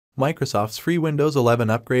Microsoft's free Windows 11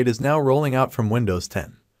 upgrade is now rolling out from Windows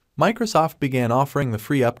 10. Microsoft began offering the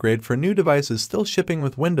free upgrade for new devices still shipping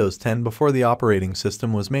with Windows 10 before the operating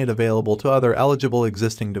system was made available to other eligible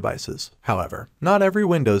existing devices. However, not every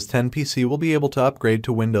Windows 10 PC will be able to upgrade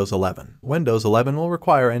to Windows 11. Windows 11 will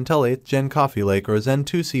require Intel 8th Gen Coffee Lake or Zen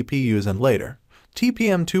 2 CPUs and later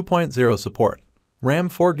TPM 2.0 support, RAM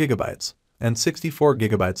 4GB, and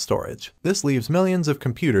 64GB storage. This leaves millions of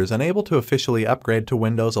computers unable to officially upgrade to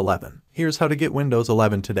Windows 11. Here's how to get Windows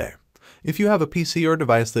 11 today. If you have a PC or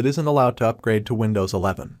device that isn't allowed to upgrade to Windows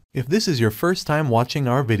 11. If this is your first time watching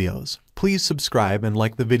our videos, please subscribe and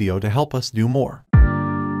like the video to help us do more.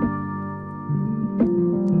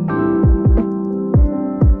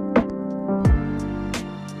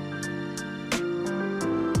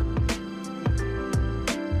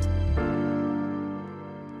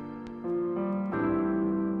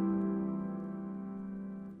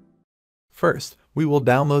 First, we will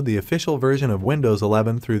download the official version of Windows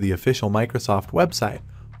 11 through the official Microsoft website.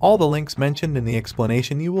 All the links mentioned in the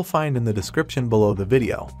explanation you will find in the description below the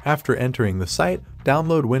video. After entering the site,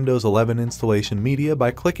 download Windows 11 installation media by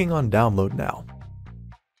clicking on Download Now.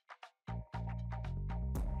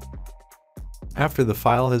 After the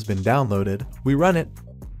file has been downloaded, we run it.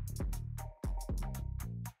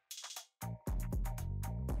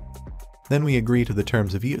 Then we agree to the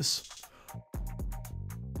terms of use.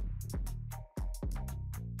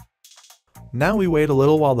 Now we wait a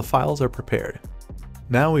little while the files are prepared.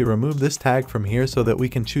 Now we remove this tag from here so that we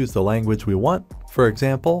can choose the language we want. For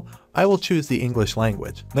example, I will choose the English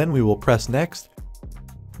language. Then we will press Next.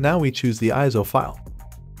 Now we choose the ISO file.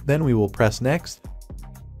 Then we will press Next,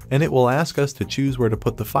 and it will ask us to choose where to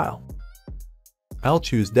put the file. I'll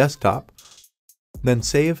choose Desktop, then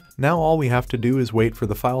Save. Now all we have to do is wait for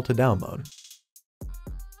the file to download.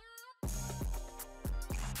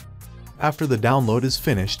 After the download is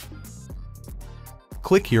finished,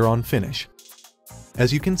 click here on Finish.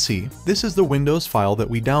 As you can see, this is the Windows file that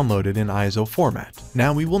we downloaded in ISO format.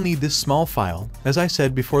 Now we will need this small file, as I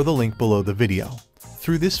said before, the link below the video.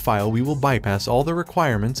 Through this file we will bypass all the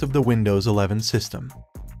requirements of the Windows 11 system.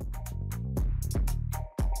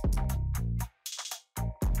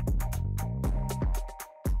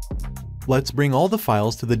 Let's bring all the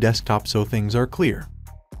files to the desktop so things are clear.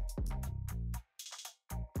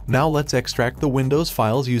 Now let's extract the Windows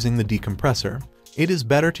files using the decompressor. It is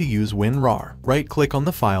better to use WinRAR. Right-click on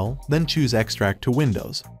the file, then choose Extract to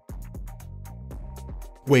Windows.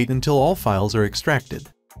 Wait until all files are extracted.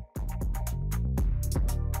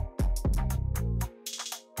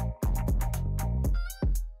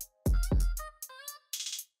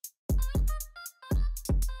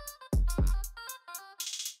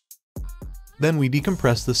 Then we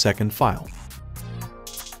decompress the second file.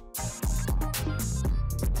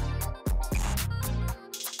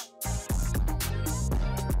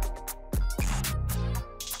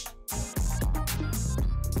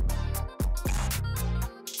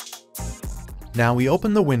 Now we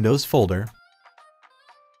open the Windows folder.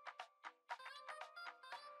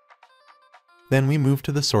 Then we move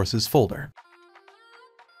to the Sources folder.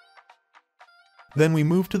 Then we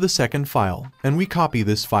move to the second file, and we copy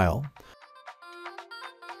this file.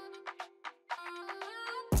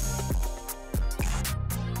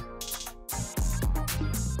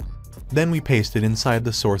 Then we paste it inside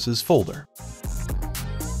the Sources folder.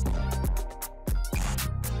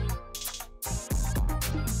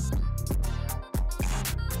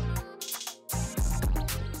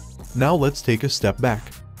 Now let's take a step back.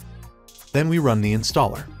 Then we run the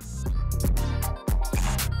installer.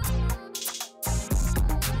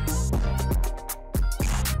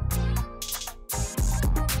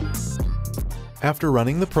 After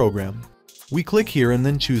running the program, we click here and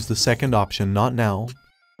then choose the second option, Not Now.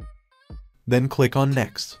 Then click on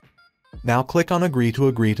Next. Now click on Agree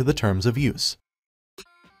to the terms of use.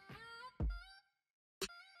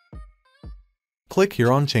 Click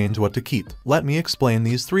here on Change what to keep. Let me explain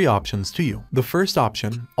these three options to you. The first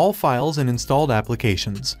option, all files and installed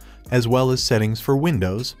applications, as well as settings for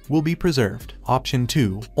Windows, will be preserved. Option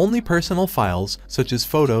 2, only personal files, such as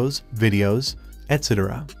photos, videos,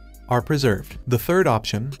 etc., are preserved. The third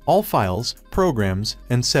option, all files, programs,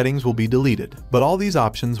 and settings will be deleted. But all these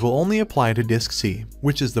options will only apply to Disk C,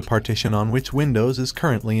 which is the partition on which Windows is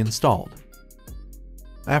currently installed.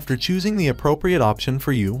 After choosing the appropriate option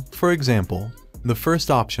for you, for example, the first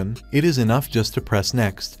option, it is enough just to press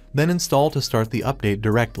Next, then install to start the update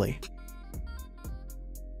directly.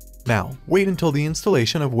 Now, wait until the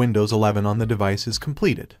installation of Windows 11 on the device is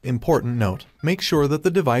completed. Important note, make sure that the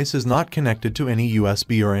device is not connected to any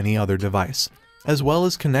USB or any other device. as well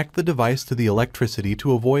as connect the device to the electricity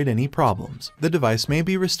to avoid any problems. The device may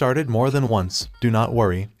be restarted more than once. Do not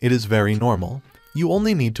worry, it is very normal. You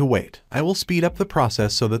only need to wait. I will speed up the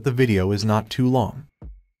process so that the video is not too long.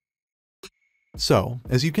 So,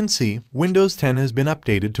 as you can see, Windows 10 has been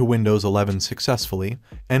updated to Windows 11 successfully,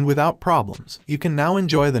 and without problems. You can now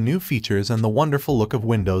enjoy the new features and the wonderful look of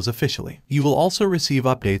Windows officially. You will also receive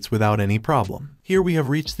updates without any problem. Here we have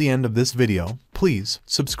reached the end of this video. Please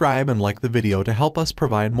subscribe and like the video to help us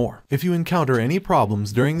provide more. If you encounter any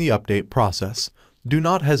problems during the update process, do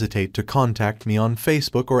not hesitate to contact me on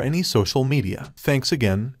Facebook or any social media. Thanks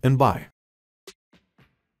again, and bye.